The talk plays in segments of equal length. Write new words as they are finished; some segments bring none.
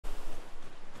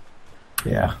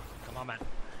Yeah. Come on, man.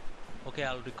 Okay,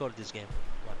 I'll record this game.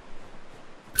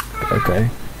 Okay.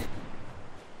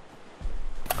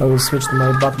 I will switch to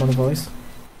my Batman voice.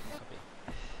 Copy.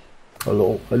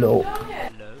 Hello, hello.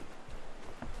 Hello.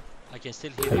 I can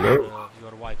still hear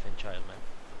your wife and child, man.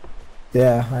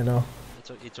 Yeah, I know.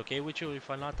 It's okay with you? If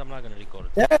I'm not gonna record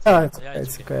it. Yeah,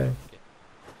 It's okay. Okay.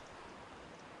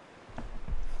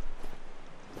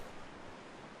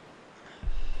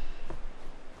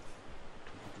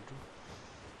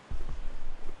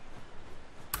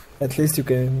 At least you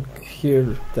can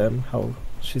hear them how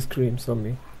she screams on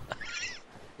me.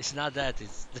 It's not that,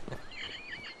 it's...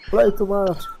 Play too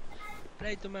much.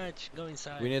 Play too much, go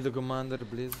inside. We need a commander,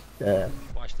 please. Yeah.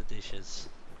 Wash the dishes.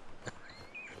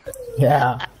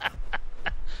 Yeah.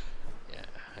 Yeah,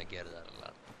 I get that a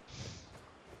lot.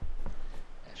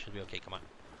 That should be okay, come on.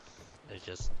 Let's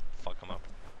just fuck them up.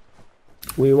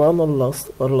 We won or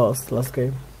lost last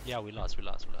game? Yeah, we lost.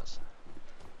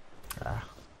 Ah.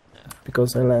 Yeah.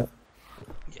 Because I left.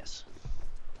 Yes.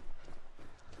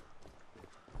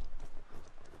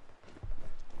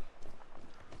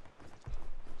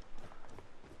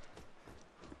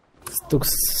 It took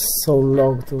so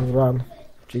long to run.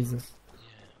 Jesus.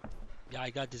 Yeah, I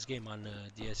got this game on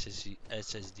the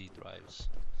SSD drives.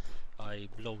 I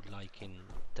load like in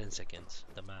 10 seconds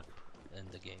the map and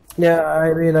the game. Yeah,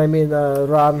 I mean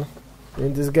run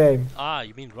in this game. Ah,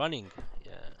 you mean running?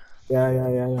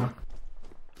 Yeah.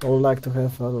 I would like to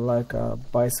have like a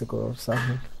bicycle or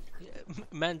something. Yeah,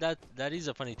 man, that is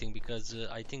a funny thing because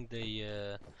I think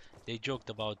they joked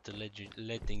about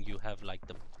letting you have like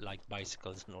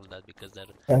bicycles and all that because they're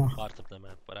part of the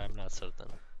map, but I'm not certain.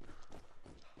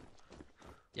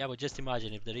 Yeah, but just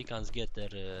imagine if the Recons get their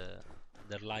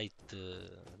light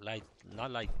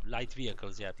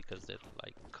vehicles, yeah, because they're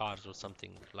like cars or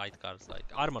something, light cars, like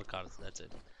armor cars. That's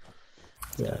it.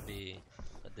 It's gonna be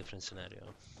a different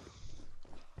scenario.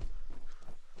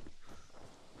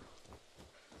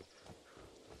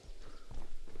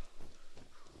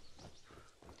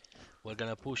 We're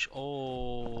gonna push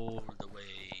all the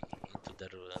way into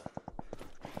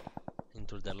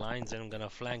their lines, and I'm gonna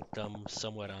flank them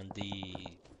somewhere on the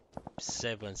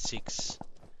 7-6.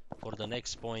 For the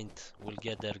next point, we'll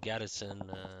get their garrison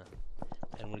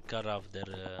and we'll cut off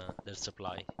their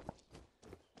supply.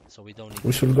 So we don't need.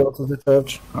 We should go to the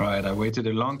church. Alright, I waited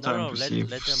a long time to see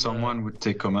if someone would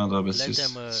take commander, but let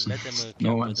them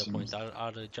no camp one at the seems. point.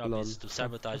 Our job is to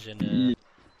sabotage and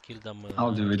kill them.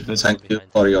 I'll do it, but Thank you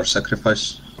for your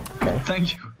sacrifice. Okay.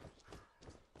 Thank you.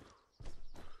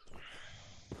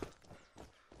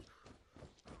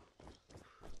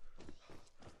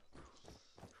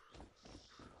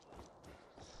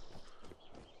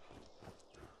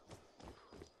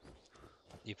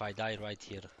 If I die right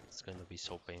here, it's gonna be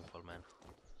so painful, man.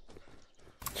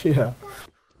 Yeah.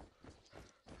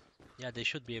 Yeah, they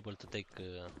should be able to take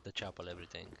the chapel,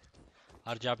 everything.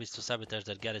 Our job is to sabotage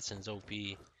their garrisons OP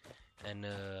and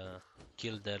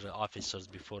kill their officers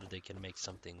before they can make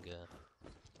something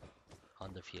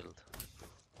on the field.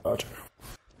 Roger.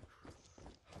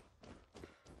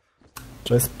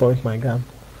 Just point my gun.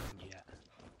 Yeah.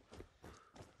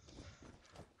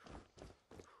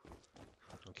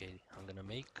 Okay, I'm gonna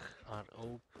make our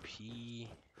OP.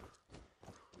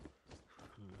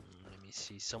 Let me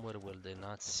see, somewhere will they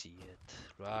not see it?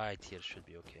 Right here should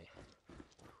be okay.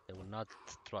 They will not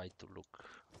try to look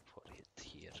for it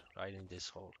here, right in this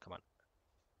hole. Come on,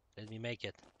 let me make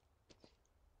it.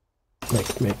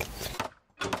 Make.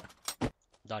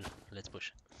 Done. Let's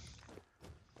push.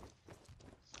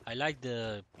 I like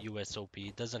the USOP.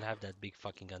 It doesn't have that big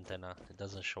fucking antenna. It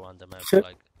doesn't show on the map.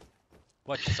 Like,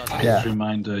 what? Just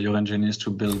remind your engineers to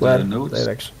build nodes.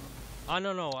 Direction. Ah,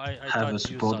 no. I have a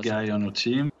support guy on your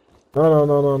team.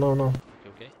 No.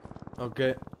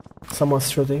 Okay. Someone's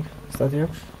shooting. Is that you?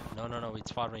 No.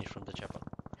 It's far range from the chapel.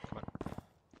 Come on.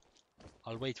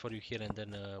 I'll wait for you here and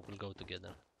then we'll go together.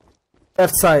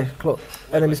 Left side.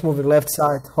 Enemies moving. Left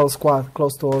side. Whole squad.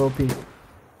 Close to our OP.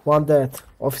 One dead.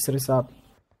 Officer is up.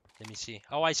 Let me see.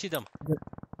 Oh, I see them.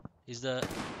 He's dead.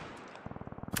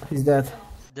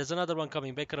 There's another one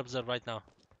coming. Baker observe right now.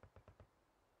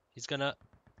 He's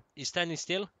standing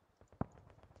still.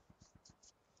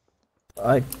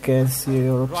 I can see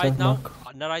your right now.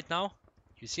 Right now.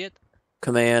 You see it?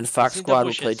 Command, Fox Squad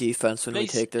will play defense when we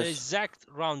take this. Exact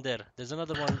round there. There's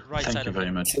another one right side of Thank you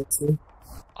very much.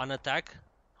 On attack.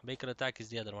 Baker attack is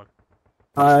the other one.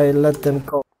 I let them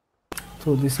go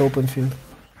to this open field.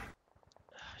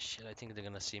 Shit, I think they're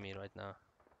gonna see me right now.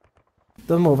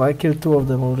 Don't move, I killed 2 of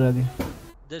them already.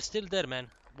 They're still there, man.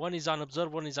 One is on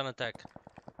observe, one is on attack.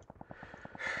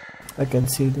 I can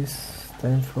see this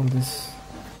time from this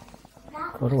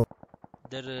corner.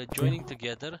 They're joining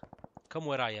together. Come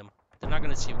where I am. They're not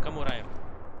gonna see you. Come where I am.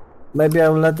 Maybe I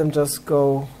will let them just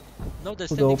go. No, they're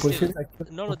to the standing open still.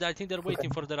 field. No, I think they're waiting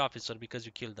for their officer because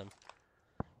you killed them.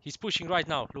 He's pushing right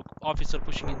now. Look, officer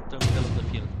pushing into the middle of the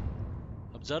field.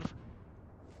 Observe.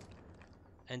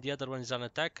 And the other one is on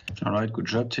attack. Alright, good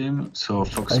job, team. So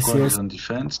Fox I squad see is on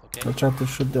defense. Okay. I'll try to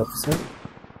shoot the officer.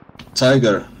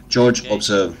 Tiger, George, Okay.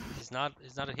 observe. It's not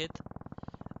a hit.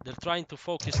 They're trying to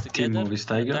focus Team together. move is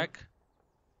Tiger. Attack.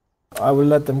 I will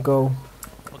let them go.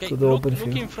 Okay, to the look open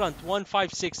field. in front.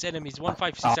 156 enemies.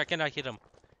 156. I cannot hit them.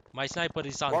 My sniper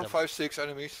is on them. 156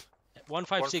 enemies.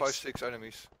 156. 156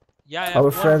 enemies. Yeah,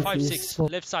 Our friend 156. is-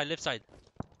 Left side, left side.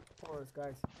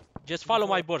 Guys. Just follow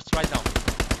my burst right now.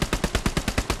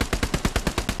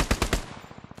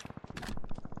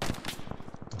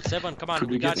 Seven, come on, Could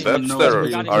we we got get him. some Debster,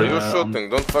 We got him. are you on- shooting?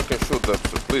 Don't fucking shoot,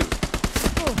 Debster, please.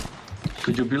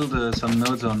 Could you build some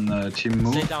nodes on team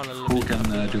move? Stay down a little Who bit. can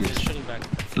do He's it? shooting back.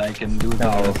 Like and do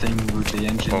the thing with the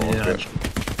engineer. okay.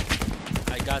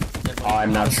 I got them.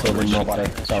 I'm not shooting nobody,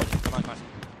 so. Come on.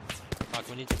 Fuck,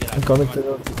 we need to get out. I'm coming Come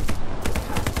to on. the...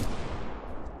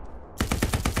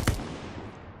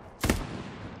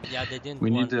 Yeah, they didn't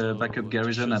We want need a to- backup to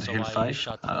garrison shoot, at so Hill I 5.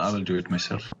 shot I first. will do it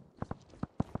myself.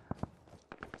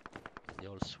 They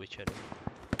all switch at it.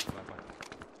 Come on.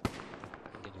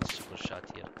 I'm getting super shot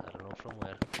here. I don't know from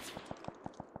where.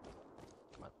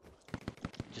 Come on.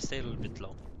 Just stay a little bit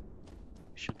low.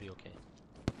 Should be okay.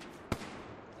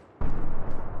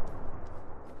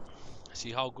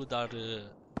 See how good are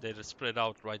they're spread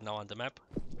out right now on the map?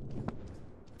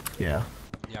 Yeah.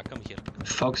 Yeah, come here.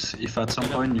 Fox, if at some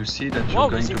point you see that Whoa, you're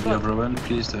going he's in to be front. overrun,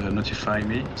 please notify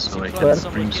me so I in can front,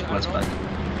 somewhere bring here, squads I know.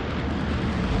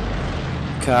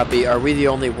 back. Copy. Are we the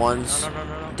only ones No.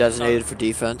 designated for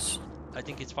defense? I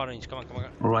think it's far range. Come on.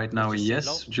 Right now, Just stay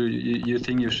yes. Do you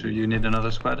think you need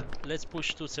another squad? Let's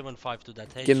push 275 to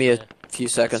that hedge. Give me a few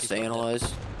let's seconds see to from there.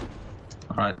 analyze.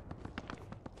 Alright.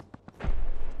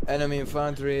 Enemy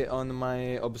infantry on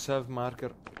my observe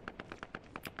marker.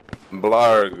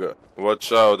 Blarg,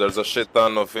 watch out, there's a shit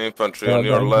ton of infantry on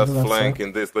your left flank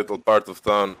in this little part of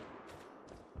town.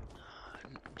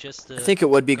 Just, I think it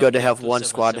would be good to copy have one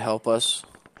squad to 277. help us.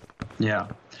 Yeah.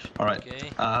 Alright.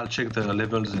 Okay. I'll check the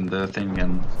levels in the thing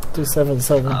and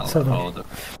 2777. I'll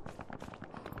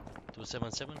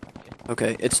 277? Okay.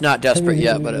 Okay, it's not desperate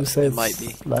yet, but it might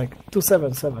be. Like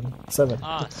 2777.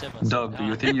 Ah, 7. Dog, do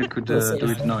you think you could do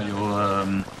it now?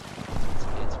 You're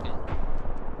It's okay.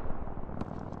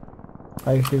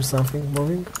 I hear something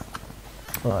moving.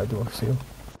 Oh, I do see you.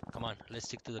 Come on, let's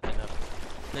stick to the canal.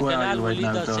 The Where are canal you will right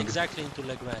lead now, us Dog? exactly into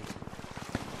Legrand.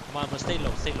 Come on, but stay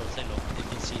low. They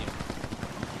can see you.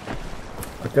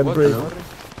 I can What? breathe.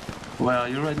 Where are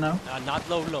you right now? Not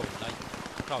low, like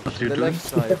crouch. What are you The doing? left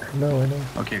side. No, I know.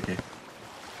 Okay.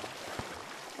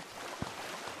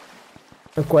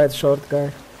 I'm quite short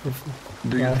guy.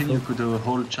 Do you think you could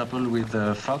hold chapel with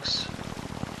Fox?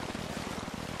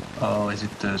 Or is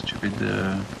it stupid?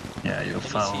 Yeah, you're me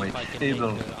far see away. if I can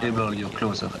Abel, make, Abel, you're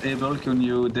closer. Abel, can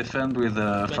you defend with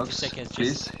 20 Fox, seconds,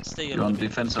 please? just stay a You're little on bit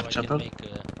defense so of I can chapel. make,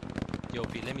 the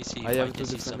OP. Let me see if I I have can to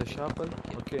see defend the something.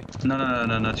 chapel? Okay. No,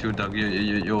 not you, Doug.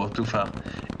 You're too far.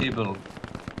 Abel,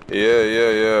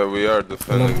 Yeah, we are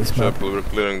defending this the map. chapel, we're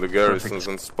clearing the garrisons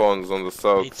and spawns on the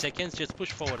south. 8 seconds, just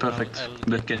push forward. perfect. I'll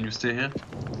But can you stay here?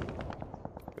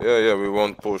 Yeah, we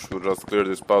won't push, we'll just clear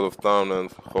this part of town and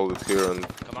hold it here and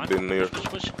come on. be near.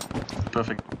 Push.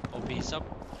 Perfect. OP is up.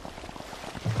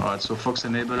 Alright, so Fox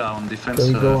and Abel are on defense Can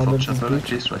we go for under this chapel, bridge?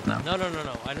 at least right now. No.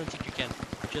 I don't think you can.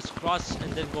 Just cross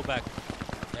and then go back.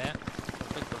 Yeah.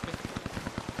 Perfect.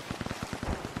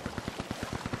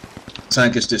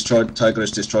 Tank is destroyed, Tiger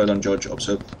is destroyed on George,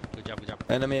 observe. Good job.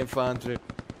 Enemy infantry.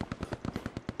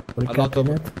 We A lot capping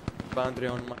of- it. Infantry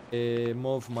on my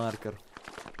move marker.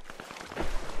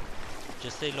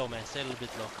 Just stay low, man. Stay a little bit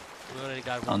low. We already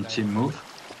got one On guy. team move.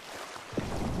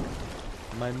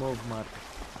 My move marker.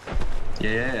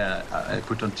 Yeah, I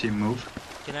put on team move.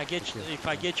 Can I get you, if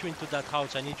I get you into that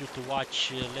house, I need you to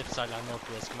watch left side and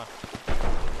northwest. Come on.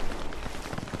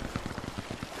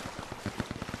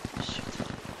 Shit.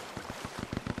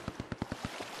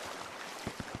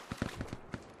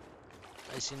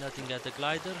 I see nothing at the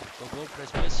glider. Go,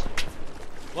 press.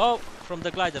 Whoa, from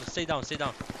the glider. Stay down.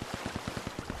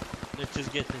 Let's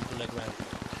just get into Legrand.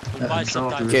 We'll buy some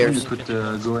George, time. do you think Garrison. you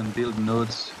could go and build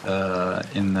nodes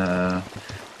in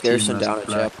Garrison team down at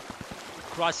supply? chap.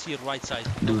 Cross here, right side.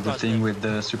 Do the Cross thing there. with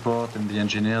the support and the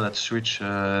engineer, let's switch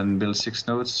and build 6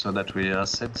 nodes so that we are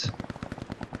set.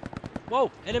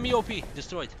 Whoa, enemy OP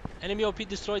destroyed. Enemy OP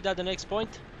destroyed at the next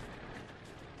point.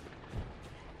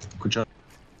 Good job.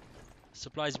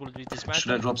 Supplies will be Should I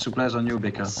dismantled. drop supplies on you,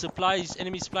 Baker? Supplies,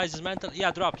 enemy supplies dismantled. Yeah,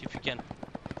 drop if you can.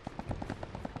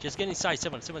 Just get inside,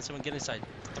 7, get inside.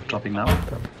 Dropping now.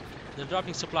 They're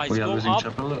dropping supplies. We are Go losing up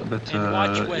chapel, but and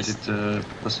watch is west. it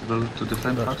possible to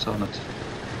defend trucks or not?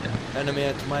 Enemy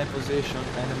at my position.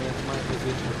 Enemy at my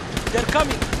position. They're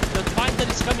coming. The finder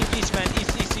is coming east, man.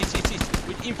 East.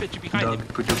 With infantry behind Doug, him.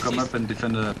 could you come up and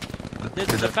defend the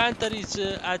The Panther is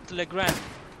at Legrand.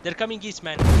 They're coming east,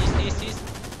 man. East.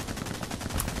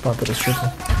 Panther is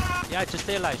shooting. Yeah, just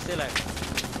stay alive.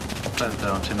 Panther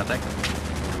on team attack?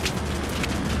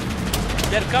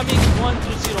 They're coming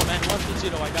 120, man.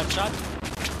 120. I got shot.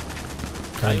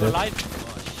 Are you alive?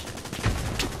 Oh,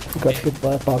 shit. Got hit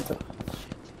by a Panther.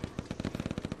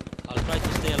 I'll try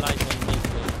to stay alive and make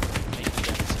the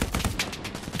garrison.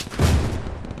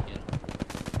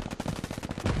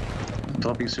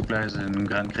 Dropping supplies in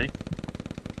Grand Creek.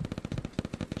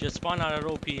 Just spawn our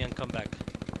ROP and come back.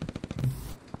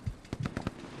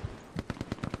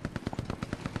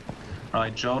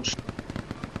 Alright, George.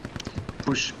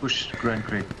 Push Grand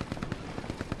Creek.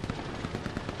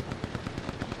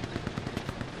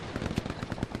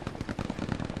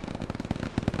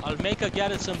 I'll make a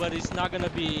garrison, but it's not gonna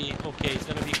be okay. It's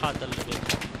gonna be hot a little bit.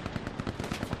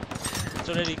 It's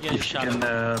already getting If you shot.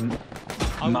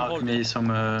 can mark me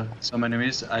some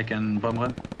enemies, I can bomb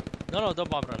run. No, don't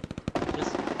bomb run.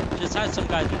 Just have some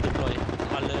guys to deploy.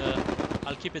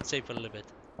 I'll keep it safe a little bit.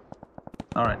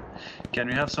 Alright. Can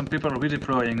we have some people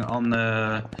redeploying on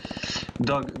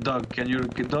Doug, Doug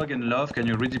and Love, can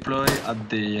you redeploy at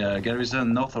the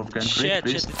garrison north of Grand Creek,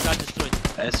 please? Shit, it got destroyed.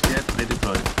 Escape,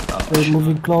 redeploy. Oh, They're shit.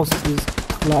 moving close to this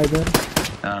glider.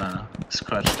 No.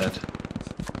 Scratch that.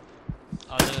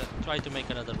 I'll try to make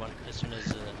another one as soon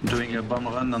as... Doing a bomb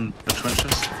run on the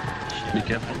trenches. shit, Be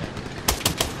careful.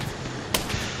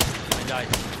 I died.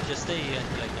 Just stay here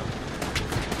until I come.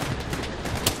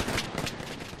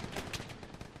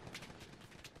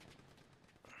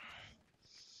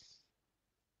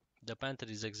 The Panther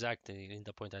is exactly in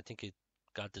the point. I think it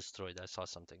got destroyed. I saw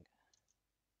something.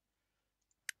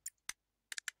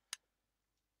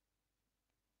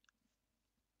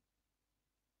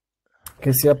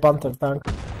 Can see a Panther tank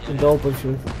in the open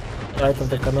field, right of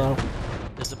the canal.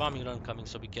 There's a bombing run coming,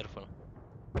 so be careful.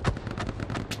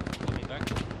 Coming back.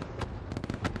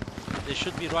 They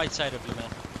should be right side of you, man.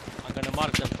 I'm gonna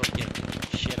mark them from here.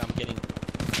 Shit, I'm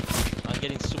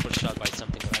getting super shot by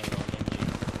something. I don't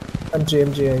know.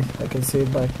 MG, I can see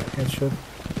it back. I can shoot.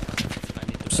 I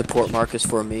need to Support Marcus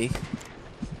for me.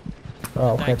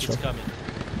 Oh, tank is headshot. coming.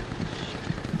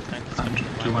 Tank is Do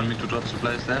coming. you want me to drop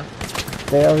supplies there?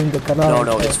 They are in the canal.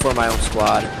 No, it's for my own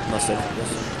squad. Unless they want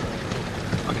this.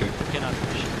 Okay. We cannot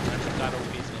push. I think that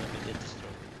OP is gonna be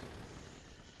destroyed.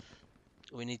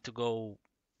 We need to go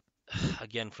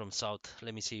again from south.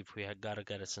 Let me see if we got a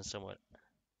garrison somewhere.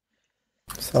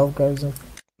 South guys.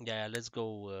 Yeah, let's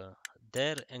go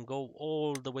there and go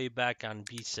all the way back on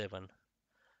B7,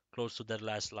 close to their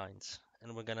last lines,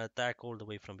 and we're gonna attack all the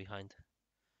way from behind.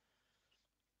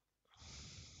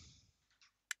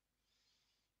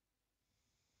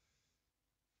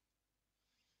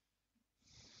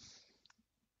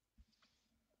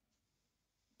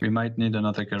 We might need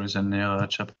another garrison near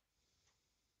Chapel.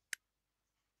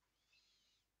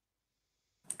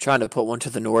 Trying to put one to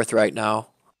the north right now.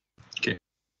 Okay.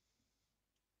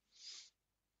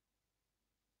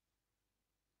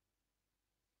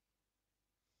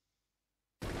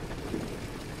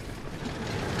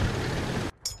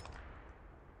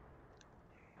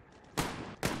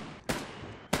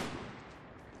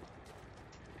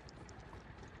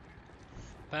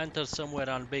 Panther somewhere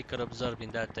on Baker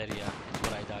observing that area is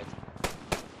where I died.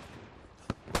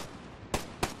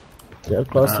 They're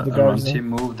close to the Around garrison. team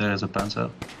move, there is a Panther.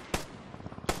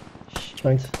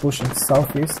 Trying to push it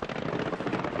southeast.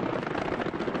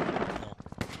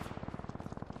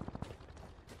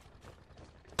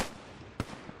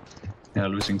 Yeah,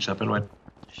 losing Chapel, right?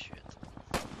 Shit.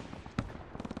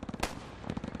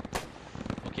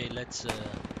 Okay, let's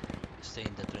stay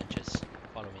in the trenches.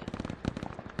 Follow me.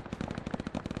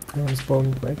 I'm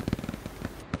spawning back.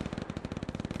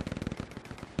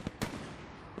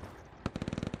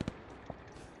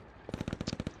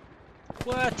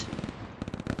 What?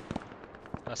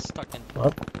 Got stuck in.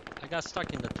 What? I got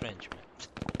stuck in the trench, man.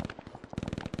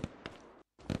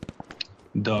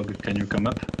 Dog, can you come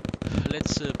up?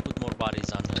 Let's put more bodies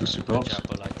on To the support.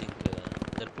 chapel. I think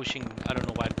they're pushing. I don't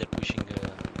know why they're pushing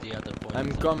the other point.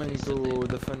 I'm coming to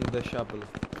defend the chapel.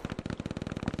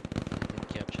 They didn't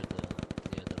capture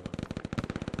the other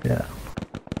one. Yeah.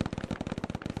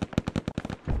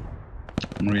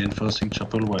 I'm reinforcing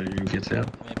Chapel while you get there.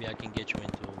 Maybe I can get you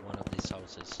into one of these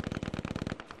houses.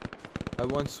 I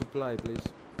want supply, please.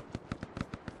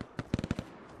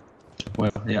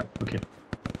 Well, yeah, okay.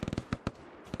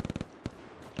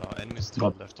 Enemies to the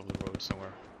left of the road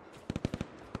somewhere.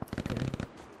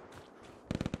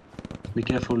 Be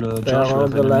careful, They are Josh, we on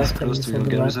have the enemies left, close enemies to on your the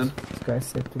garrison. left. This guy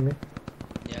said to me.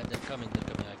 Yeah, they're coming, I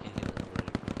can hear them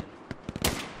already.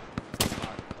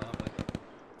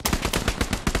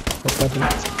 What's happening?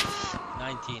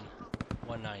 19.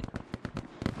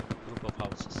 Group of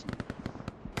houses.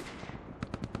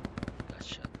 Got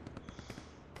shot.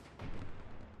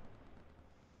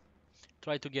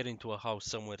 Try to get into a house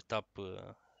somewhere top.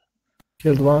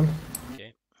 Killed one.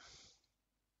 Okay.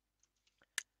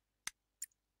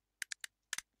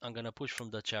 I'm gonna push from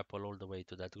the chapel all the way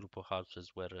to that group of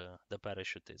houses where the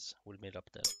parachute is. We'll meet up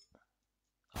there.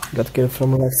 Got killed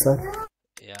from the left side.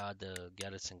 Yeah, the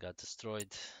garrison got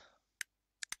destroyed.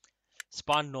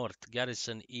 Spawn north,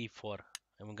 garrison E4.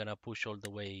 And we're gonna push all the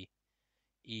way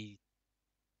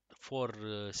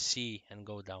E4 C and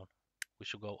go down. We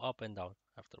should go up and down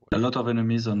afterwards. A lot of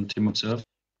enemies on Team Observe.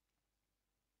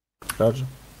 Roger.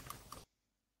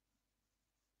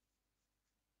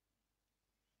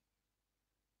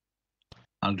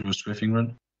 I'll do a strafing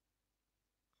run.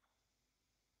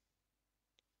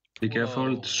 Be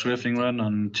careful, Whoa, strafing run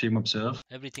on Team Observe.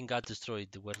 Everything got destroyed.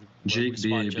 Where Jake, we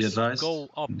spawned. be Just advised, go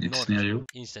up it's north near you.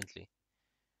 instantly.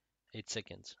 8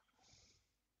 seconds.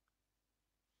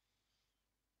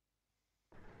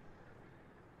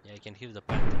 Yeah, you can hear the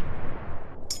panther.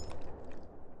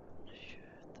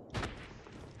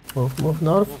 Move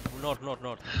north. Move north.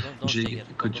 Don't stay Jake, here.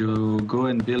 could Go. you go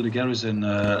and build a garrison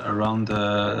around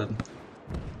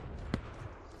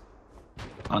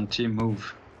on Team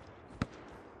Move?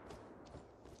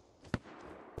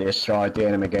 Destroyed the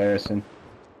enemy garrison.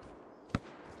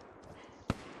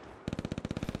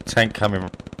 Tank coming.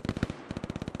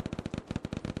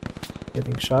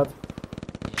 Getting shot.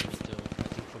 Yeah, me too. I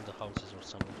think from the houses or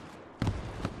somewhere.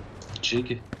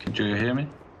 Jake, could you hear me?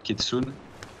 Kitsune?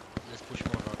 Let's push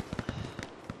more north.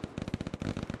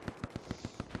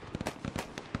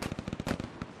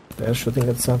 They're shooting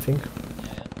at something.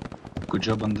 Yeah. Good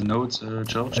job on the nodes,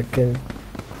 George. I can't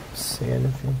see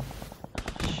anything.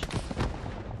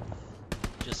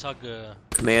 Just hug.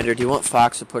 Commander, do you want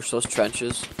Fox to push those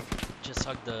trenches? Just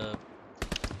hug the.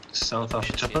 South of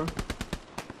Chapel?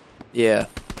 Yeah.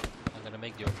 I'm gonna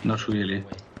make the OP. Not really.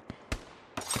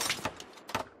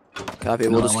 Copy,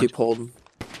 No, we'll I just want- keep holding.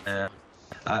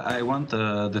 I want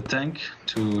the tank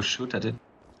to shoot at it.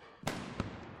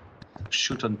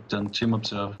 Shoot on Team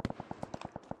Observe.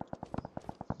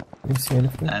 Didn't see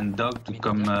anything. And Dog to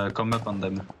come up on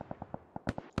them.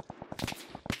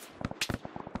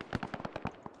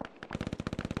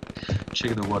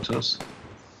 Check the waters.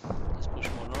 Let's push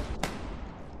more north.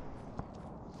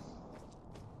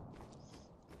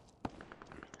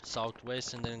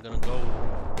 Southwest, and then gonna go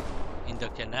in the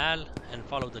canal and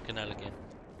follow the canal again.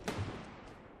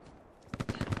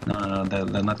 No,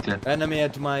 they're not clear. Enemy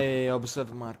at my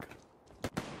observe marker.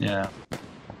 Yeah.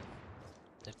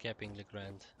 They're capping the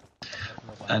Grand.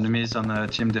 Enemies on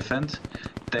Team Defend.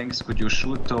 Tanks, could you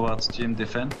shoot towards Team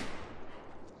Defend?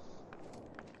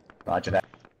 Roger that.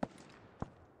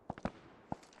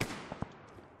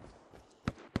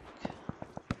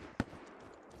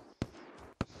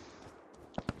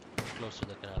 Close to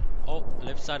the canal. Oh,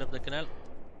 left side of the canal.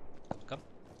 Come.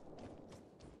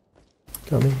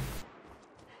 Coming.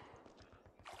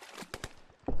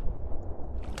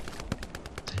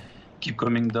 Keep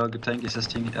coming, Dog. Tank is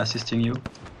assisting you.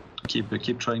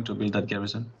 Keep trying to build that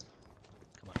garrison.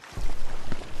 Come on.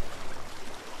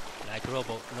 Like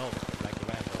Robo. No, like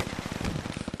Rambo.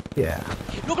 Yeah.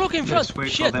 Look in front! Let's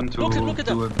wait Shit! for them to Look at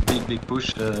do them! a big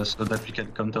push so that we can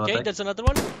counter Okay, attack there's another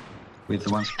one. with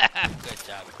one. Good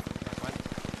job.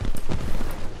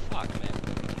 Fuck, man.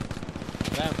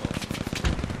 Rambo.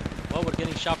 Oh, we're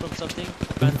getting shot from something.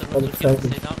 The Panther was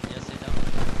looking. Stay down. Yeah, stay down.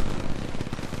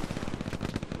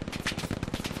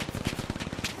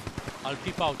 I'll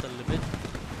peep out a little bit.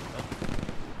 Oh.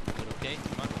 You're okay?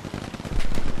 Come on.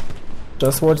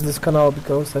 Just watch this canal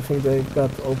because I think they got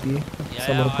OP Yeah,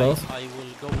 somewhere close. I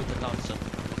will go with the Thompson.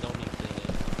 We don't need the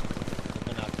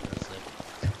binoculars there.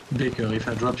 Baker, if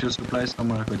I drop your supplies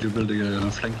somewhere, could you build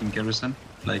a flanking garrison?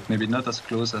 Like maybe not as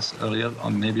close as earlier, or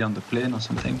maybe on the plane or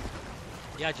something?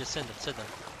 Yeah, just send them.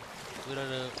 We're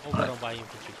overrun by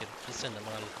infantry here. Just send them.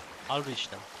 I'll reach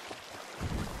them.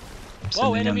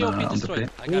 Whoa, Sending enemy on, OP on the destroyed. plane.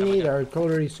 I We got him. need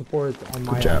artillery support on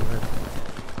my job. island.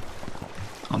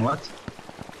 On what?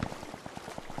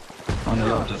 On the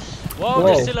order. Whoa, Whoa.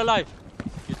 they're still alive.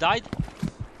 You died?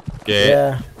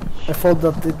 Yeah. I thought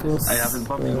that it was. I have a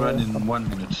bombing run in 1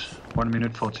 minute. 1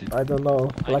 minute 40. I don't know,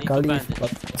 I like need a to leaf,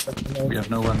 bandage. but We have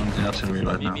no one on the artillery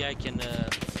right now. Maybe I can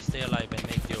stay alive and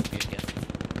make the OP again.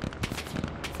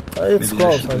 It's Maybe I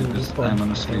close, should I do mean, this it's close. time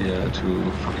honestly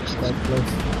to focus. Quite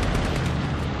close.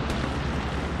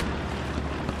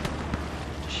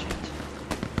 Shit.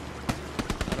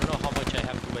 I don't know how much I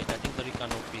have to wait. I think the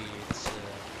Recon OP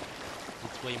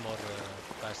it's way more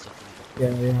faster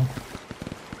than the Yeah.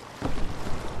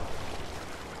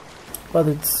 But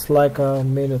it's like a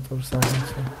minute or something.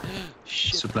 So.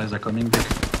 Shit. Supplies are coming, Vic.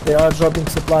 They are dropping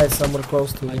supplies somewhere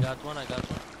close to I you. got one.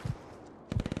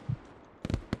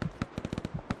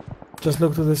 Just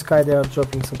look to the sky, they are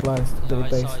dropping supplies to the I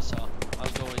base. saw. I'll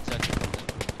go exactly from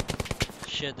there.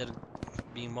 Shit, they're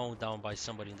being mowed down by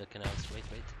somebody in the canals. Wait.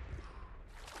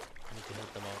 I need to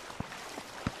help them out.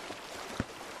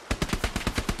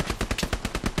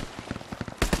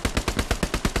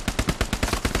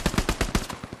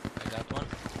 I got one.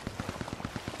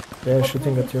 They're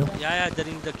shooting at you. Yeah, they're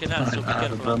in the canal, so be I have a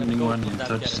careful. I'm gonna bombing go one for in that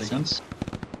 30 garrison. seconds.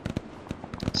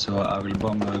 So I will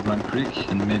bomb Grand Creek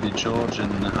and maybe George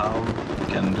and Howe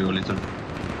can do a little.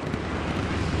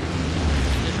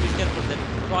 Just be careful,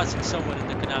 they're crossing somewhere in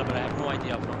the canal, but I have no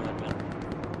idea from where, man.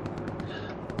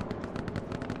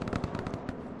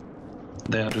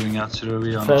 They are doing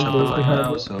artillery on Friendly chapel right behind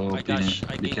now, you. so I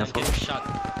be careful. getting shot.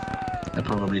 They're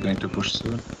probably going to push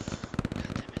soon.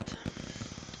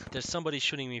 There's somebody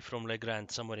shooting me from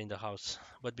Legrand somewhere in the house,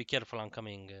 but be careful, I'm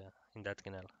coming in that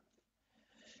canal.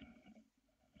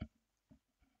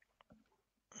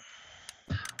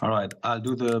 Alright, I'll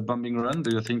do the bombing run. Do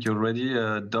you think you're ready,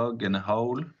 Doug and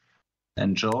Howl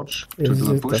and George, to Is do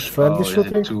a it a push? friendly Or is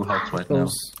shooting? it too hot right now?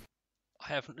 Because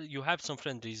You have some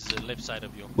friendlies left side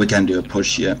of you. We can do a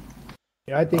push, yeah.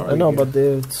 Yeah, I think I know, but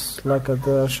it's like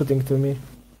they're shooting to me.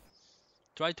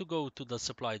 Try to go to the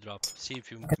supply drop. See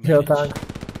if you I can hear a manage. tank.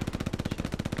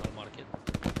 I'll mark it.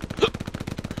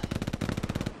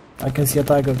 I can see a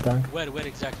Tiger tank. Where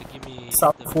exactly? Give me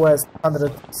Southwest,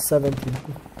 170.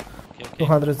 Okay.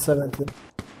 270.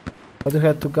 But you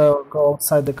had to go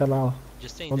outside the canal.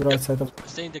 Just stay in On the the right side of.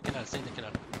 Stay in the canal.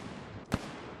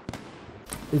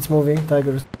 It's moving,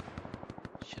 Tigers.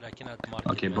 Shit, I cannot mark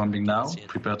Okay, it, man. bombing I now. can't see it.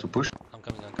 Prepare to push. I'm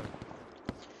coming.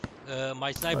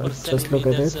 My sniper is Just telling me look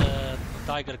at there's it. a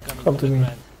Tiger coming Come to to the me.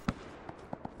 ground.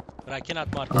 But I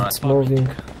cannot mark it. It's moving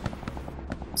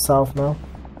south now.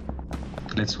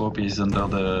 Let's hope he's under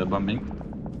the bombing.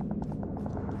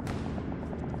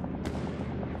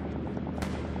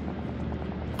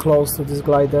 Close to this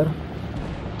glider.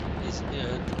 Is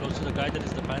close to the glider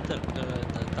is the Panther,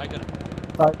 the Tiger.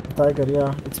 Tiger,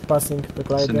 yeah, it's passing the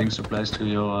glider. Sending supplies to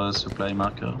your supply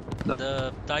marker.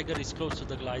 The Tiger is close to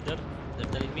the glider. They're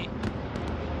telling me.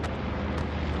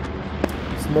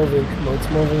 It's moving, no, it's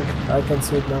moving. I can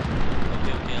see it now.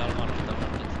 Okay, I'll mark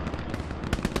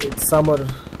it. It's somewhere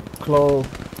close.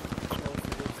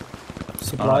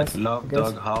 Supplies. Alright, Love, I guess.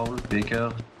 Doug, Howl,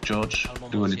 Baker, George,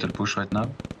 do a little push right now.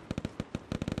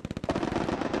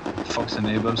 Fox and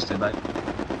Abel, stay back.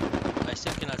 I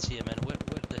still cannot see him, man. Where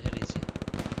the hell is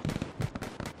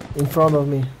he? In front of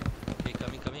me. Okay,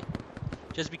 coming.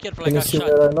 Just be careful, Can I you got see shot.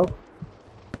 where I know?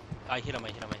 I hear him.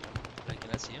 I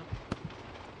cannot see him.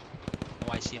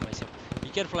 Oh, I see him. Be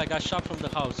careful, I got shot from the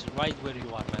house, right where you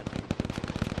are, man.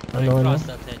 I know. Cross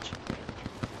that edge.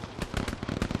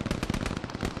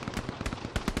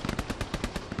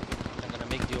 I'm gonna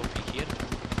make the OP here,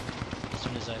 as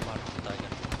soon as I mark the Tiger.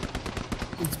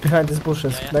 It's behind these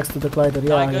bushes, Yeah. next to the glider.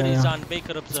 Tiger Yeah. is on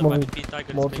Baker It's Observe. moving IDP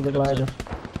Tiger more is to the Baker glider.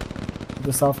 Observe. To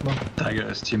the south now. Tiger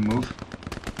is team move.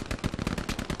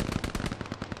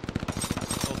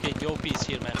 Okay, the OP is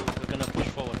here, man. We're gonna push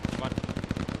forward. Come on.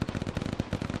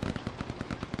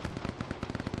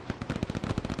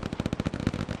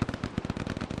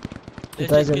 The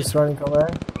Tiger is running away.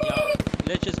 Yeah,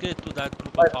 let's just get to that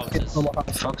group of Hit houses. from a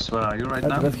house. Fox, where are you right I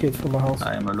now? got hit from a house.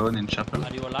 I am alone in chapel.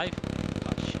 Are you alive?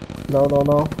 Oh, shit. No. I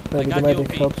Maybe the got the medic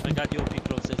OP. helps. I got the OP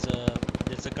close.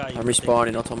 There's a guy. I'm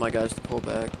respawning. I'll tell my guys to pull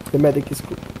back. The medic is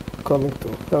coming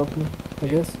to help me, I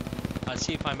guess. I'll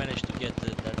see if I manage to get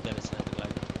that garrison at the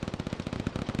glider.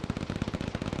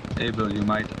 Abel, you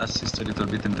might assist a little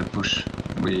bit in the push.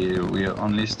 We are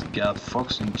only guard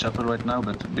Fox in chapel right now,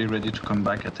 but be ready to come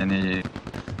back at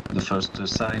the first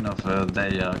sign of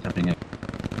they are capping it.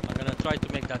 I'm gonna try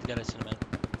to make that garrison, man.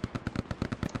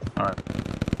 Alright.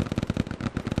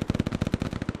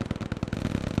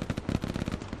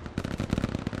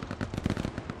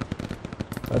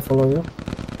 I follow you.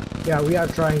 Yeah, we are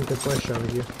trying to push over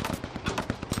here.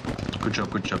 Good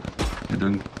job. You're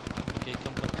doing. Okay,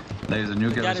 come. There is a new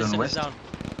The garrison garrison is west. down.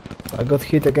 I got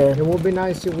hit again. It would be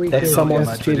nice if we There's could someone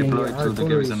get cheating. deployed to the artillery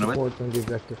garrison west. support on the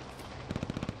objective.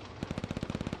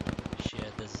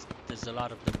 There's a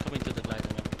lot of them coming to the glider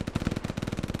now.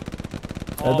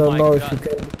 I don't know if you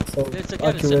can be so There's a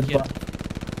garrison accurate, here. but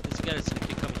There's a garrison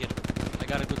here. Come here. I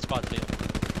got a good spot for you.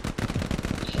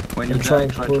 When you I'm die, trying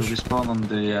to try to push. respawn on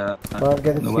the I'm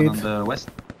getting one on hit. the west.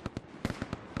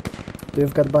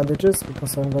 You've got bandages?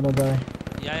 Because I'm gonna die.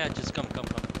 Yeah, just come.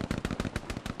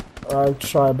 I'll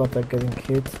try, but I'm getting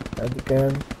hit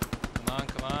again. Come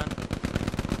on.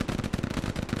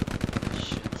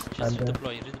 Shit, just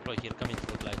redeploy here. Come into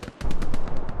the glider.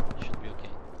 Should be okay.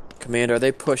 Commander, are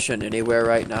they pushing anywhere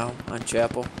right now on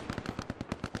Chapel?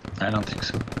 I don't think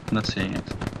so. Not seeing it.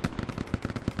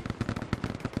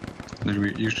 But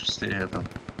you should stay here though.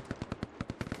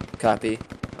 Copy.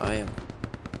 I am.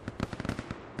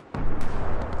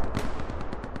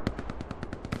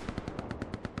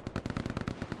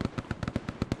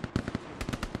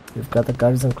 You've got a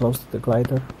garrison close to the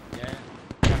glider. Yeah.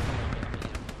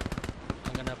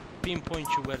 I'm gonna pinpoint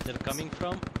you where they're coming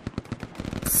from.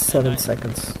 7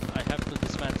 seconds. I have to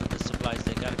dismantle the supplies.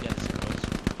 They gotta get us close.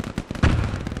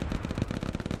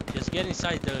 Just get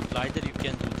inside the glider. You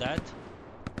can do that.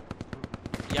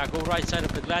 Yeah, go right side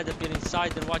of the glider. Get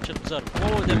inside and watch and observe.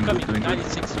 Oh, they're coming.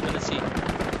 96. You're gonna see.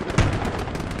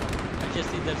 I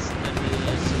just need the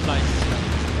supplies.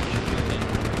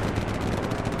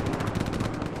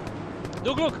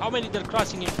 Look, how many they're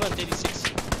crossing in front, 86.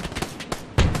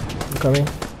 I'm coming.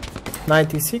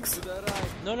 96?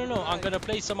 No, I'm gonna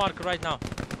place a marker right now.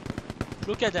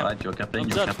 Look at them. Right, you're capping,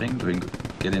 doing good.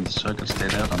 Get in the circle, stay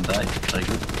there, don't die. Very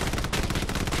good.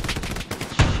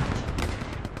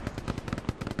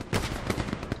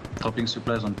 Dropping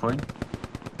supplies on point.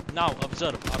 Now,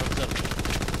 observe.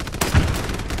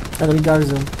 Enemy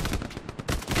garrison. I'm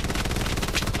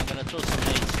gonna throw some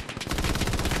nades.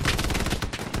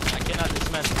 I cannot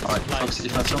dismantle the Alright, supplies. Fox,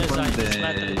 if at some point they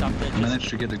manage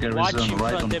to get the garrison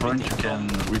right on point, you can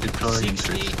redeploy in 60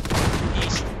 streets.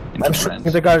 east. I'm shooting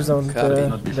the garrison. Not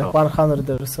The before. 100,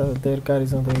 there's their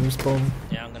garrison, they respawn.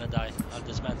 Yeah, I'm gonna die. I'll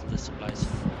dismantle the supplies.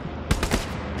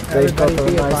 Everybody got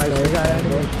a be nice advised, we nade. got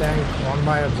enemy tank on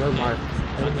my observe mark.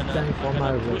 I'm Enemy tank on my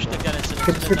gonna observe push the mark. garrison as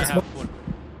Hit soon as I the have full.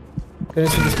 Can you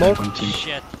see the smoke?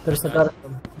 Shit. There's a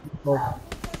garrison. Smoke.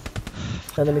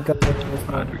 Enemy garrison.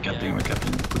 Alright, we're capping.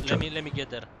 Good job. Let me get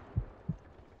there.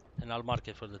 And I'll mark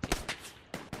it for the team.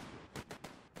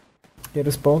 He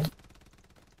respawned.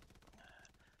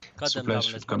 Cut them Supplies down as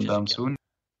should much come as down you can. soon.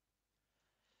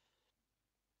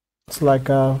 It's like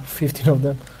 15 of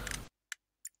them.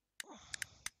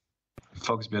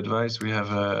 Fox, be advised, we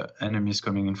have enemies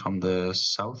coming in from the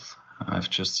south. I've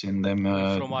just seen them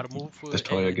From our move,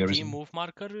 destroy a team garrison. move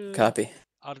marker. Copy.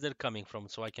 Are they coming from?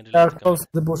 So I can They are relate close to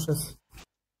the bushes.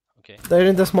 Okay. They're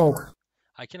in the smoke.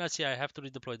 I cannot see. I have to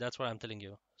redeploy. That's what I'm telling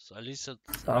you. So at least I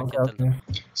Okay, can tell them.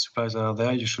 Supplies are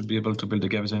there. You should be able to build a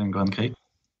garrison in Grand Creek.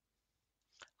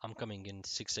 I'm coming in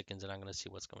 6 seconds and I'm gonna see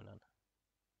what's going on.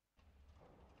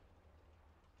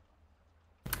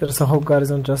 There's a whole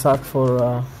garrison just asked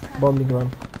for bombing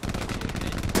run.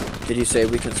 Did you say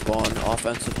we can spawn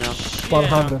offensive now?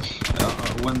 100.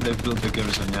 When they build the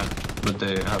garrison, yeah, but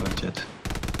they haven't yet.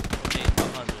 Okay,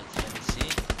 100. Let me see.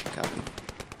 Copy.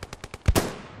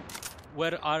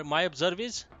 Where are my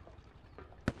observers?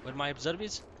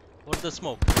 Or the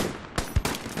smoke?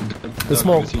 The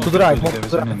smoke, to the right, more to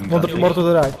the right, more to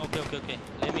the right. Okay.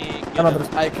 Let me get Another.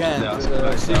 I can't Yeah, see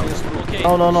right this group. Okay.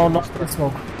 No, not the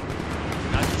smoke.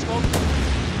 Not the smoke?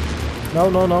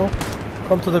 No.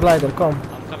 Come to the glider, come.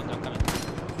 I'm coming.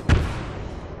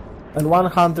 And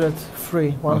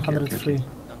 103, 103. I'm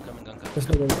coming. There's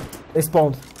no way. They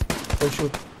spawned. They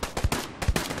shoot.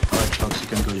 Alright, Fox, you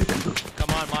can go.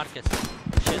 Come on, mark it.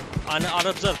 Shit.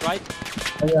 Unobserved, right?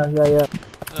 Yeah.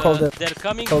 Call them. They're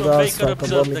coming Call from the Baker outside, Observe. the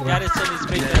The bombing garrison is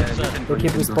Baker Yeah, Observe. They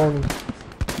keep respawning.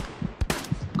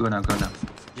 Go now.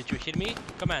 Did you hear me?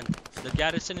 Command. The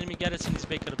enemy garrison is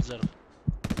Baker Observe.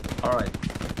 Alright,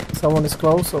 Someone is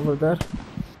close over there.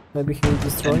 Maybe he will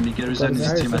destroy. enemy garrison is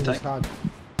team Garrison is attack. hot.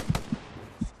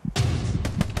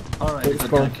 Alright, Let's good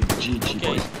go. attack. GG, Okay.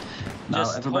 boys. Now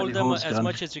Just everybody hold them holds as gun.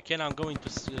 much as you can. I'm going to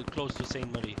close to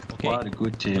Saint Marie. Okay. What a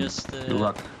good team. Just You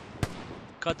rock.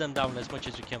 cut them down as much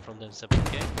as you can from them. Seven.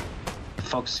 Okay.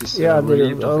 Fox is Yeah,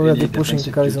 relieved they're of already any pushing the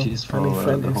defensive garrison. duties for Any the whole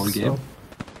friendlies, game. so.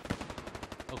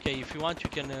 Okay. If you want, you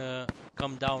can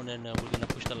come down and we're gonna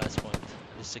push the last point.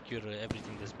 Let's secure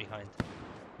everything that's behind.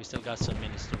 We still got some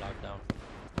minutes to lock down.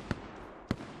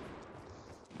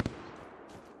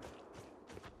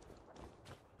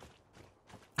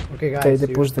 Okay, guys. Okay, they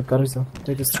you- push the garrison.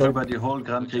 They destroy. Everybody hold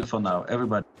Grand Creek for now.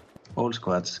 Everybody. All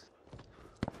squads.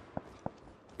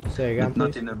 Say again, But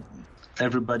not please. in a...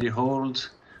 Everybody hold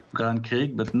Grand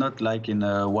Creek, but not like in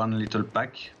one little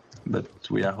pack. but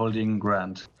we are holding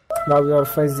ground. Now we are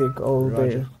facing all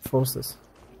the forces.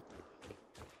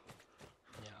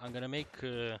 Yeah, I'm gonna make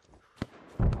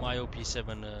my OP7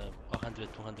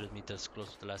 100-200 meters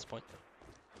close to the last point.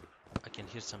 I can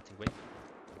hear something. Wait.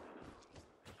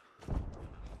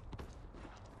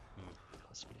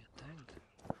 Possibly a tank.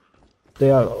 They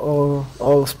are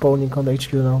all spawning on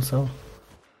HQ now, so.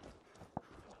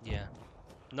 Yeah.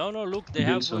 No, look, they Build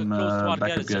have some close to our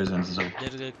backup garrison. garrisons.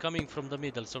 So. They're coming from the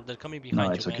middle, so they're coming behind No,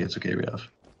 you, it's okay. man. It's okay. We have.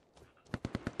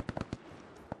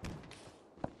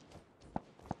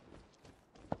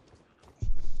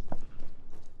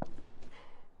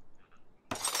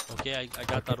 Okay, I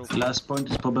got that open. Last point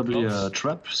is probably a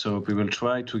trap, so we will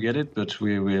try to get it, but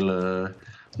we will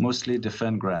mostly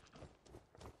defend ground.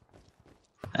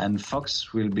 And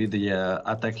Fox will be the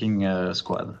attacking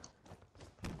squad.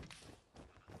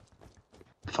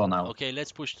 For now. Okay,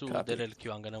 let's push to the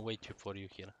LQ. I'm gonna wait for you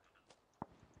here.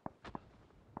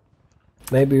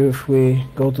 Maybe if we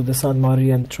go to the San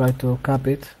Marie and try to cap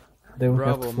it, they will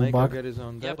have to fall back.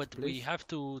 Yeah, but we have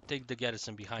to take the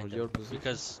garrison behind them,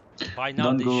 because by now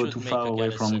Don't they go should too make far a away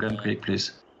from garrison Gun Creek,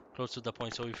 please. close to the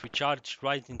point. So if we charge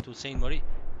right into Saint Marie,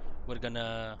 we're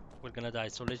gonna die.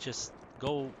 So let's just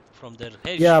go from their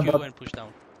HQ and push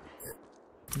down.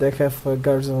 They have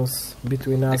garrisons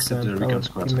between us Except and the our recon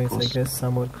squads, of teammates, I course. guess,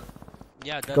 somewhere.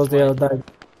 Yeah, that's because they are dying.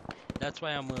 That's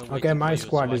why I'm waiting Okay, my for you,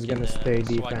 squad so is I gonna can, stay so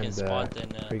I deep can and spot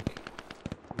and creek.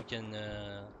 we can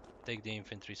take the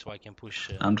infantry, so I can push.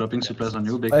 I'm dropping supplies on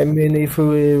you, Big. I mean, if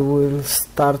we will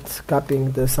start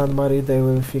capping the San Marie, they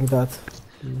will think that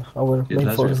our main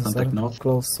Lazarus, forces contact are north.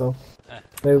 close, so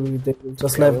maybe they will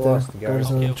just Yeah, leave we the lost the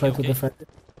garrison. garrison and try to defend it.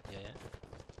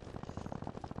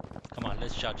 Come on,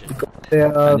 let's charge it. They I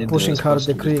are need pushing the hard spots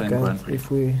the to creek, defend and Grand Creek. if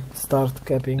we start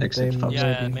capping, Exit they Fox.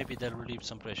 Yeah, maybe... maybe they'll relieve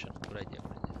some pressure. Good idea.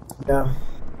 Yeah.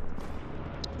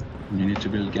 You need to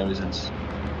build garrisons.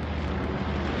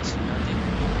 Still nothing.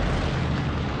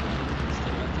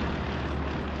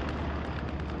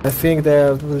 I think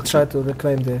they will try to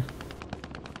reclaim the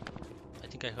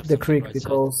I heard the creek right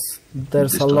because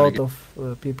there's a Destroy lot the-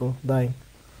 of people dying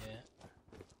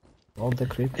on the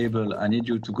creek. Abel, I need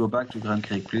you to go back to Grand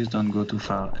Creek. Please don't go too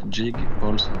far. Jig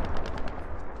also.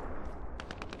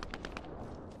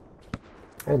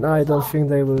 And I don't think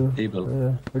they will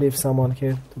Able. leave someone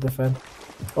here to defend.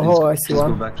 Oh, Let's- I see let's go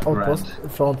one. back to Outpost Grand. in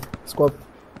front. Squad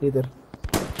leader.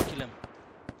 Kill him.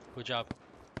 Good job.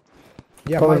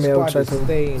 Yeah, Cover my me, I will squad try is to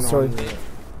staying destroy on it.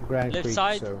 Grand Left Creek,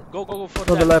 side. so... Go for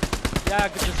To the that. left. Yeah,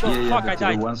 just go. Yeah, Fuck, I but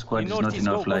died. one squad In is not northeast,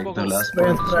 enough. go, Like go, the go. last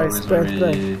Sprint point is try, always sprint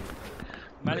very.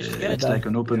 Managed to get It's it? like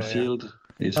an open field.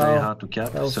 It's very hard to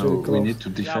cap, That was so really we close. need to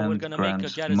Yeah, we're defend gonna make a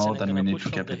Grand garrison more and than we gonna need push to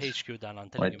from cap the it. HQ down. I'm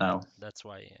telling Right you, man. now. That's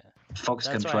why. Fox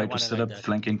can That's why I try to want it set like up that.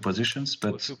 flanking positions,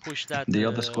 but If you push that, the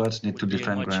other squads need would to be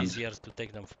defend much ground. easier to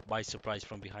take them by surprise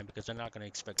from behind because they're not gonna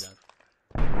expect that.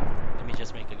 Let me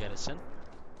just make a garrison.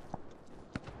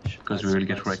 Because we will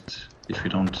get wrecked if we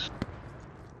don't.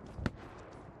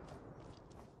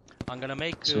 I'm gonna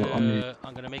make So only-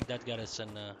 I'm gonna make that garrison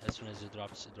as soon as it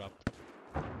drops. It dropped.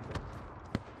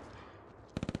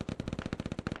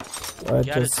 I just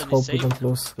Garrison is hope we safe. don't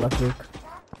lose last week.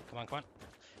 Come on.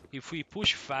 If we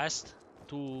push fast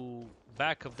to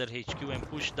back of their HQ and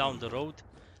push down the road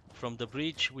from the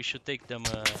bridge, we should take them.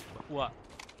 What?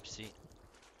 See,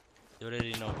 they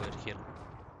already know we're here.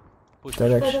 Push.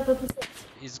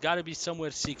 It's gotta be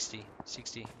somewhere 60,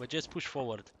 but just push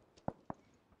forward.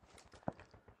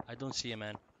 I don't see a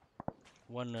man.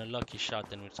 One lucky shot,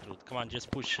 then we're screwed. Come on,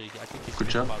 just push. I think it's Good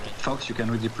pretty job. far range. Fox, you can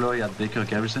redeploy at Baker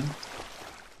Garrison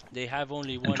They have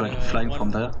only and one. try to flank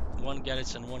from there. One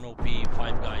garrison, one OP,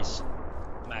 5 guys,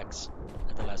 max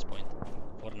at the last point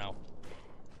for now.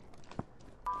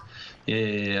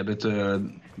 Yeah, but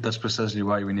that's precisely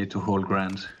why we need to hold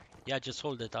ground. Yeah, just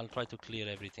hold it. I'll try to clear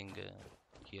everything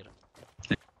here.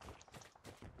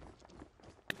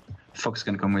 Fox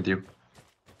can come with you.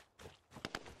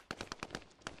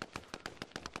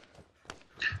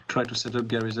 Try to set up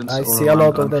garrisons I all see a around lot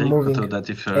of Grand them Creek, moving. so that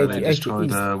if 80 they destroy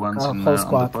east. the ones Whole on the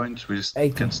squad. point, we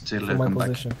 80 can still from my come back.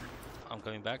 position. I'm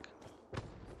coming back.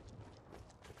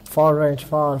 Far range,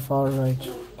 far range.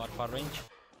 Far range.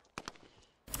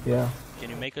 Yeah. Can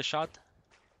you make a shot?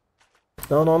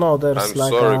 No, there's I'm like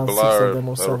sorry, 6 Pilar, of them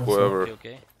or 7. or whoever.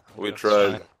 Okay. We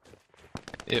tried.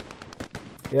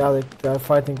 Yeah, they are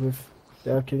fighting with...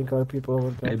 They are killing other people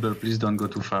over there. Abel, please don't go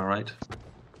too far, right?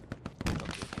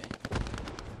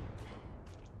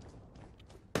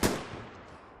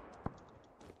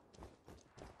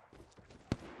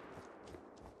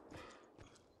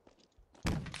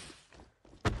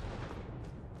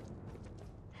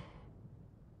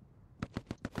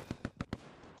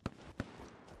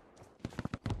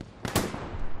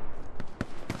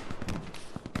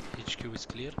 HQ is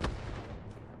clear.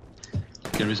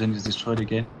 Garrison is destroyed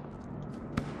again.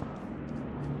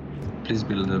 Please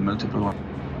build a multiple one.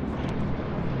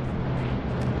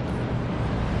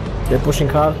 They're pushing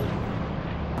hard.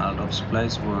 I'll drop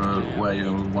supplies where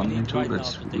you want me to,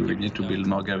 but we need to build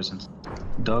more garrisons.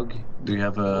 Dog, do you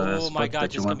have a spot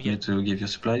that you want me to give you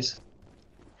supplies?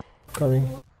 Coming.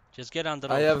 Just get on the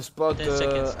road. I have spot 10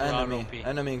 seconds to enemy. ROP.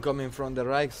 Enemy coming from the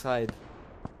right side.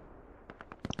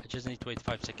 I just need to wait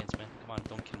 5 seconds, man. Come on,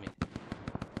 don't kill me.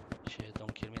 Shit,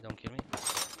 don't kill me, don't kill me.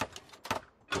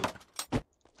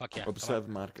 Fuck yeah. Observe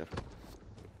marker.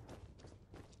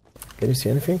 Can you see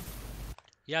anything?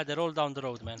 Yeah, they're all down the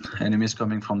road, man. Enemies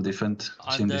coming from different.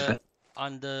 Close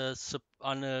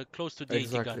to the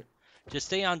 80 gun. Just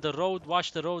stay on the road,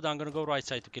 watch the road. I'm gonna go right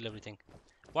side to kill everything.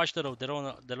 Watch the road, they're all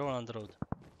on the road.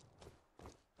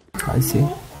 I see.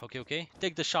 Okay, okay.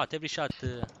 Take the shot, every shot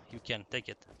you can, take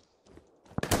it.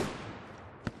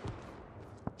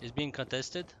 It's being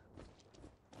contested.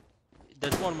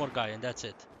 There's one more guy and that's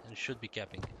it. And should be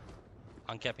capping.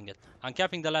 I'm capping it. I'm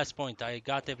capping the last point. I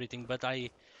got everything, but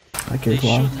they should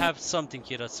have something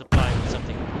here, a supply or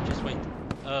something. Just wait.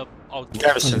 Out.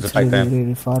 Garrisons It's are back there.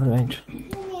 really far range.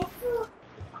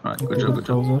 Right, good job, good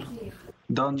job. Closer.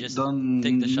 Don't,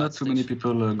 take the not shots, too many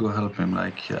people go help him.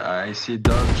 Like, I see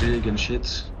Dog, Jig and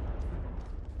shit.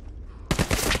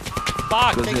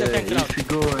 Fuck, Because take the tanker out. if we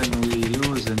go and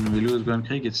we lose Grand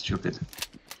Creek, it's stupid.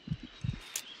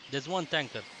 There's one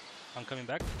tanker. I'm coming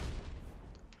back.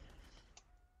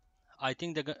 I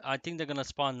think they're gonna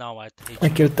spawn now at HQ. I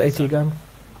killed the 80 gun.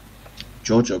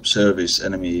 George, observe his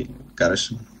enemy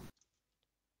garrison.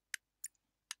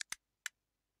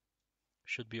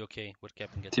 Should be okay. We're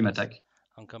capping it. Team attack.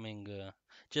 I'm coming.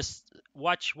 Just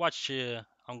watch.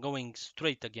 I'm going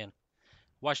straight again.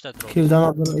 Watch that road. Killed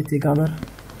another 80 gunner.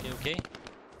 Okay, okay.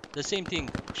 The same thing.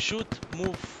 Shoot,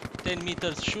 move 10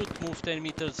 meters. Shoot, move 10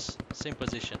 meters. Same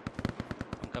position.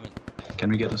 I'm coming. Can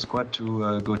we get a squad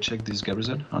to go check this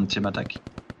garrison on team attack?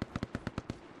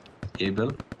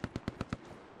 Able?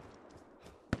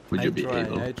 Would you be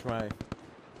able? I try.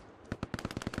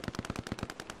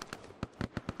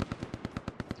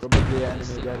 Probably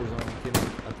enemy garrison team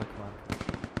attack mark.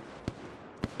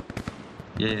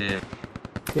 Yeah.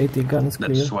 80 gun is clear.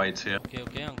 That's why it's here. Okay,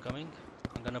 okay. I'm coming.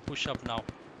 I'm gonna push up now.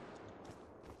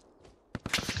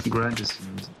 Grant is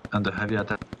under heavy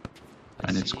attack.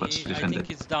 I need squads to I defend think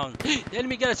it. it's down. The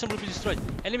enemy garrison will be destroyed.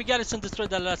 Enemy garrison destroyed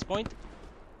that last point.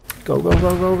 Go, go,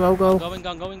 go, go, go, go. Going,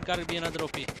 going, going. Gotta be another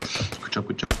OP. Good job,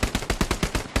 good job.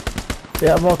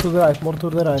 Yeah, more to the right, more to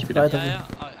the right. Keep it Right Yeah, of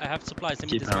you. yeah. I have supplies.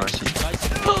 Let me Keep dismantle harassing.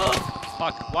 supplies.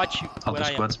 Fuck, watch you All where the I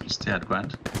am. squads will stay at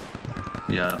Grant.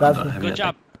 We are That's under heavy Good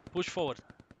attack. job. Push forward.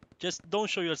 Just don't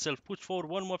show yourself. Push forward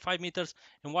 1 more 5 meters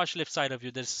and watch left side of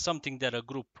you. There's something there, a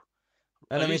group.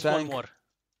 At Enemy least tank. one more.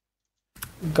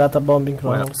 Got a bombing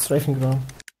ground, Well. strafing ground.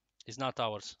 It's not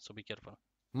ours, so be careful.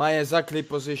 My exactly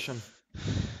position.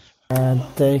 And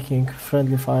taking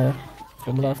friendly fire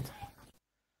from left.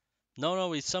 No,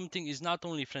 no, it's something. It's not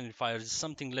only friendly fire. It's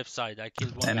something left side. I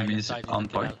killed one guy left Enemies side in on the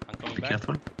canal. point. I'm coming Be back.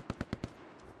 careful.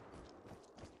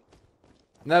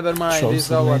 Never mind, Show this is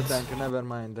some our mates. tank. Never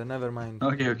mind, never mind.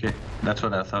 Okay, okay. That's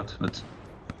what I thought, but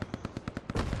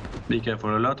be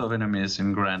careful. A lot of enemies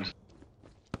in Grant.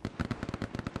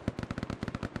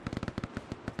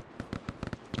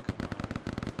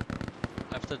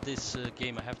 After this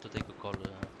game, I have to take a call.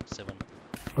 7.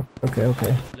 Okay,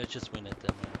 okay. Let's just win it.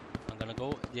 Then. I'm gonna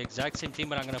go the exact same team,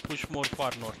 but I'm gonna push more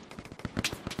far north.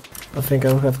 I think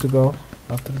I will have to go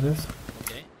after this.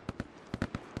 Okay.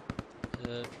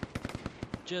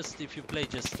 Just if you play,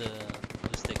 just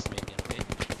text me again, okay?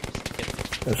 Just get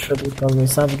it. They're shooting on me.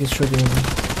 Something is shooting at me.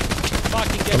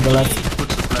 Fucking get On the me! left.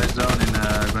 Put supplies down in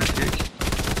Grand Creek.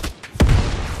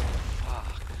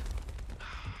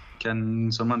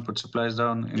 Can someone put supplies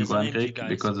down in There's an Grand MG, Creek? guys.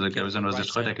 Because the Careful, garrison was right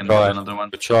destroyed, I side. can Try. build another one.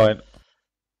 We're trying.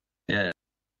 Yeah.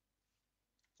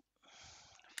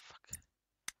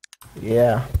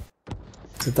 Yeah.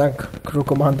 The tank crew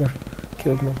commander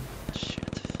killed me.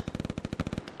 Shit.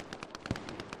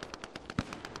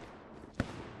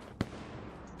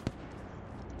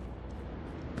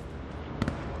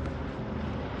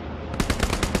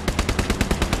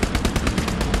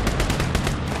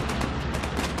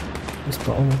 He's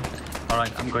probably.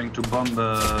 Alright, I'm going to bomb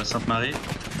Sainte Marie.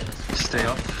 Stay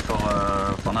off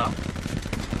for now.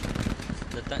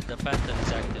 The Panther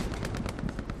is active.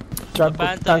 Tank,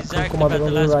 Panther tank is crew active commander at the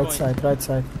on the last right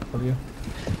side of you.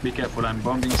 Be careful, I'm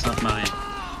bombing Sainte Marie.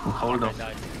 Hold I off.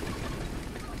 died. Be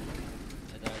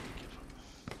careful.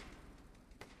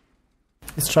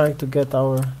 He's trying to get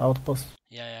our outpost.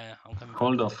 Yeah, I'm coming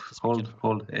Hold off.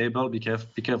 Hold. Able, be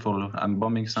careful. I'm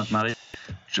bombing Sainte Marie.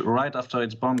 Right after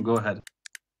it's bombed, go ahead.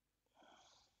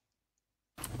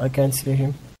 I can't see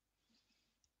him.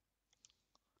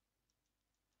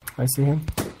 I see him.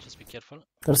 Just be careful.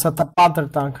 There's a Panther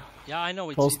tank. Yeah, I know,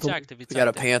 it's active. We got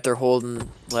a Panther holding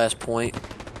last point.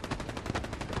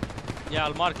 Yeah,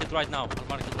 I'll mark it right now.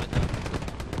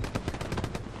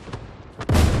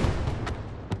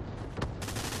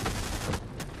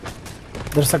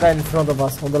 There's a guy in front of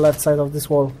us on the left side of this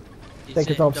wall.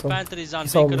 Take it off. The Panther is on. He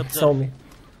saw me.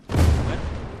 Where?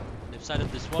 Left side of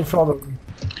this wall? In front of me.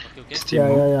 Okay.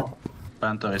 Yeah.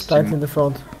 Panther is right in the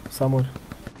front, somewhere.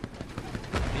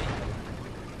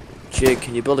 Jig,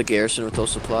 can you build a garrison with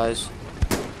those supplies?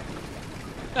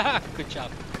 Good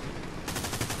job.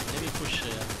 Let me push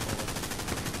forward.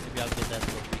 Maybe I'll get that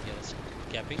for big garrison.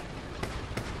 Capping.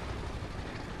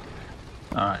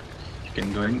 Alright. You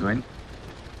can go in.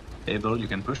 Able, you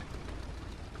can push.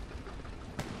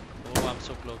 Oh, I'm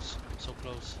so close.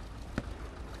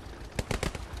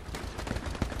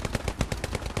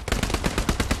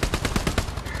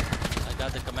 I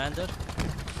got the commander.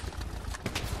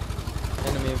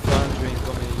 Enemy infantry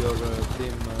incoming your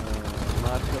team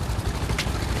marker.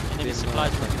 Enemy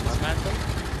supplies will be dismantled.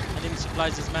 Enemy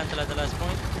supplies dismantled at the last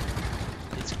point.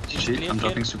 It's clear I'm here.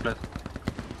 dropping supply.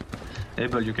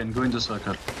 Able, you can go in the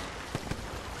circle.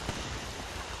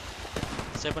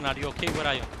 7, are you okay? Where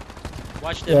are you?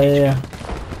 Watch the Yeah.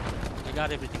 I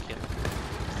got everything here.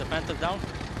 Is the Panther down?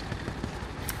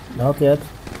 Not yet.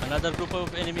 Another group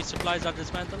of enemy supplies are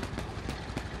dismantled.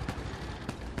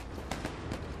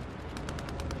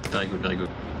 Very good.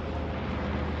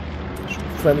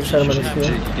 Friendly Sherman is here.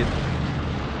 Jake,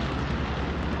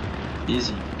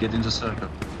 easy, get in the circle.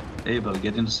 Able,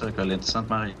 get in the circle at Sainte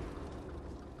Marie.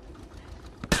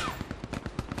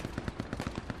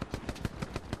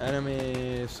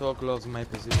 Enemy so close my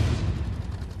position.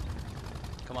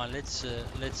 Come on, let's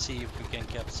see if we can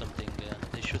cap something.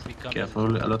 They should be coming.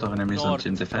 Careful, a lot of enemies north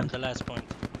in from defense. the last point.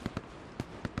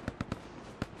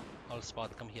 All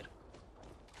spot, come here.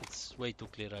 It's way too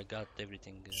clear. I got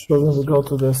everything. Shouldn't we go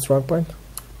to the strike point?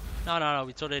 No.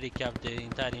 It's already capped. The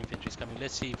entire infantry is coming.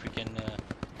 Let's see if we can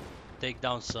take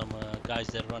down some guys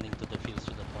that are running to the fields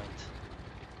to the point.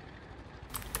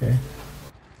 Okay.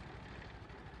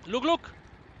 Look!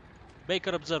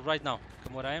 Baker, observe right now.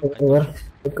 Come where I am. Where?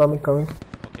 Coming.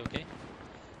 Okay.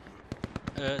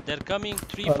 They're coming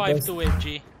 352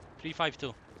 FG.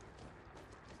 352.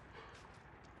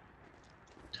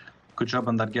 Good job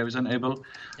on that garrison, Able.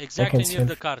 Exactly near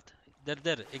the cart. They're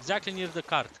there. Exactly near the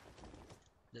cart.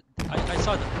 I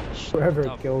saw them.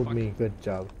 Whoever killed me, good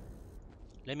job.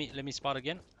 Let me spot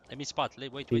again. Let me spot.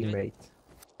 Wait. Teammate.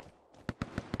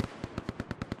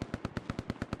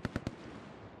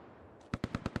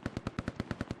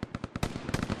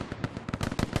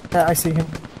 Yeah, I see him.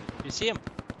 You see him?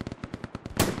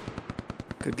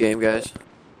 Good game, guys.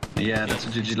 Yeah, that's a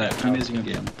GG life. Amazing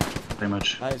game. Very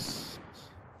much. Nice.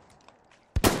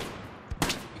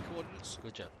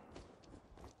 Good job.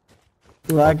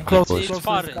 Like close It's to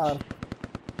far this car.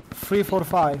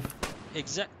 345.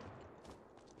 Exact.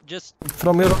 Just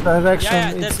from your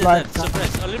direction. It's like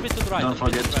suppress. A little bit to the right. Don't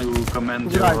forget to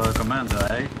commend your commander,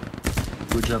 eh?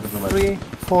 Good job, everybody. 3,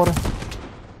 4.